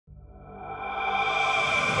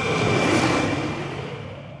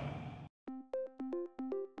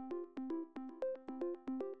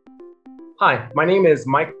Hi, my name is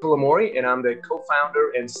Michael Amori, and I'm the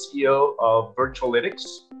co-founder and CEO of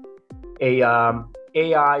Virtualitics, a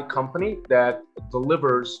AI company that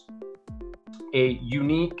delivers a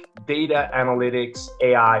unique data analytics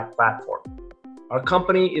AI platform. Our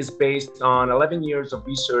company is based on 11 years of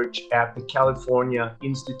research at the California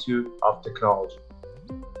Institute of Technology.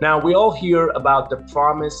 Now, we all hear about the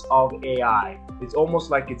promise of AI. It's almost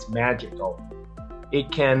like it's magical. It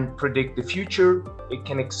can predict the future. It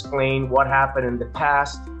can explain what happened in the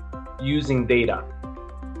past using data.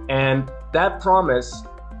 And that promise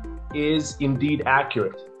is indeed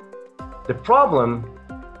accurate. The problem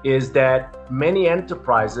is that many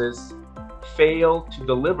enterprises fail to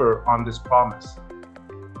deliver on this promise.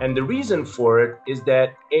 And the reason for it is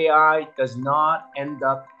that AI does not end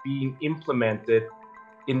up being implemented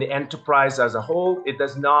in the enterprise as a whole. It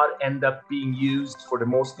does not end up being used for the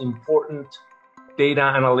most important data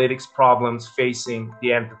analytics problems facing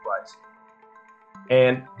the enterprise.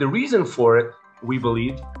 And the reason for it, we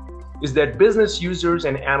believe, is that business users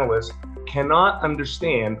and analysts cannot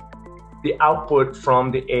understand the output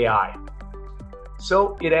from the AI.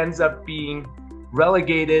 So it ends up being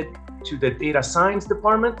relegated to the data science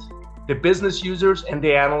department. The business users and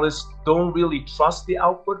the analysts don't really trust the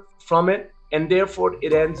output from it, and therefore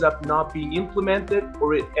it ends up not being implemented,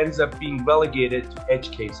 or it ends up being relegated to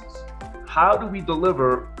edge cases. How do we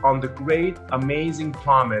deliver on the great, amazing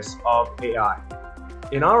promise of AI?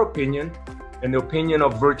 In our opinion, in the opinion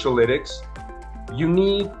of Virtualitics, you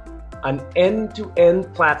need an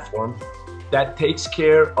end-to-end platform that takes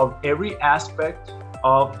care of every aspect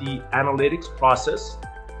of the analytics process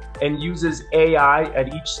and uses AI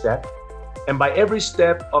at each step. And by every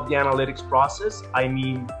step of the analytics process, I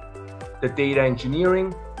mean the data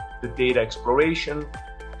engineering, the data exploration,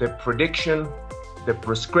 the prediction, the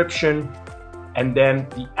prescription, and then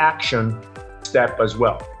the action step as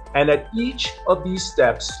well. And at each of these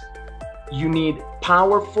steps, you need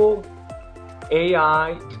powerful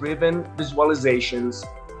AI-driven visualizations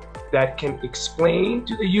that can explain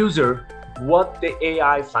to the user what the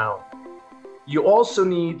AI found. You also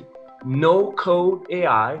need no-code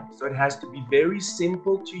AI, so it has to be very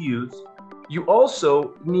simple to use. You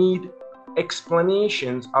also need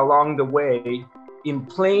explanations along the way in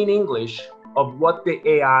plain English of what the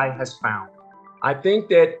AI has found. I think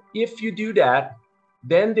that if you do that,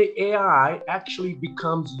 then the AI actually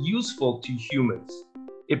becomes useful to humans.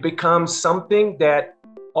 It becomes something that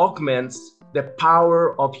augments the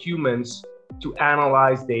power of humans to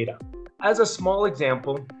analyze data. As a small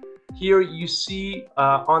example, here you see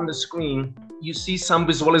on the screen, you see some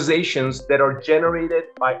visualizations that are generated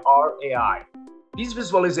by our AI. These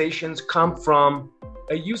visualizations come from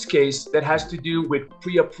a use case that has to do with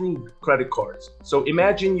pre-approved credit cards. So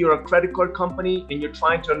imagine you're a credit card company and you're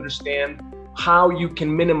trying to understand how you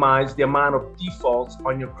can minimize the amount of defaults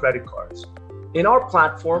on your credit cards. In our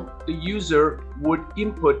platform, the user would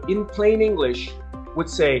input in plain English, would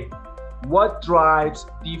say, what drives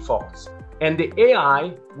defaults? And the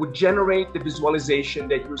AI would generate the visualization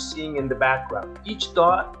that you're seeing in the background. Each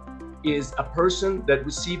dot is a person that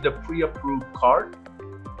received a pre-approved card.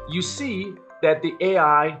 You see that the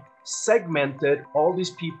AI segmented all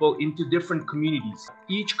these people into different communities.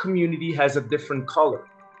 Each community has a different color.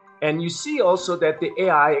 And you see also that the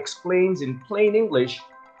AI explains in plain English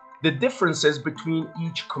the differences between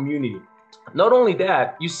each community. Not only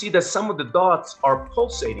that, you see that some of the dots are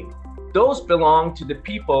pulsating. Those belong to the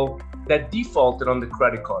people that defaulted on the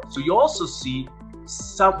credit card. So you also see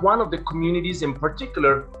one of the communities in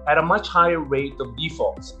particular had a much higher rate of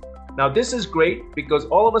defaults. Now, this is great because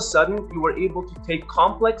all of a sudden you were able to take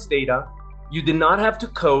complex data, you did not have to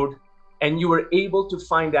code, and you were able to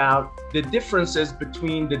find out the differences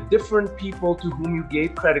between the different people to whom you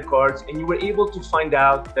gave credit cards, and you were able to find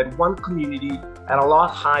out that one community had a lot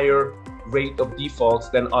higher rate of defaults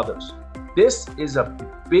than others. This is a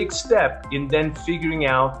big step in then figuring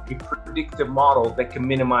out a predictive model that can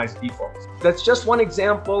minimize defaults. That's just one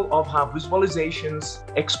example of how visualizations,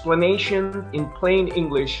 explanation in plain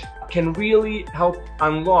English can really help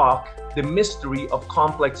unlock the mystery of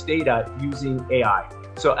complex data using AI.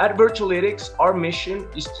 So at Virtualitics, our mission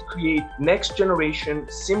is to create next generation,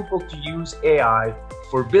 simple to use AI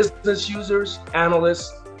for business users,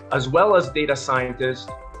 analysts, as well as data scientists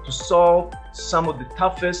to solve some of the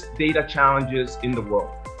toughest data challenges in the world.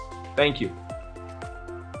 Thank you.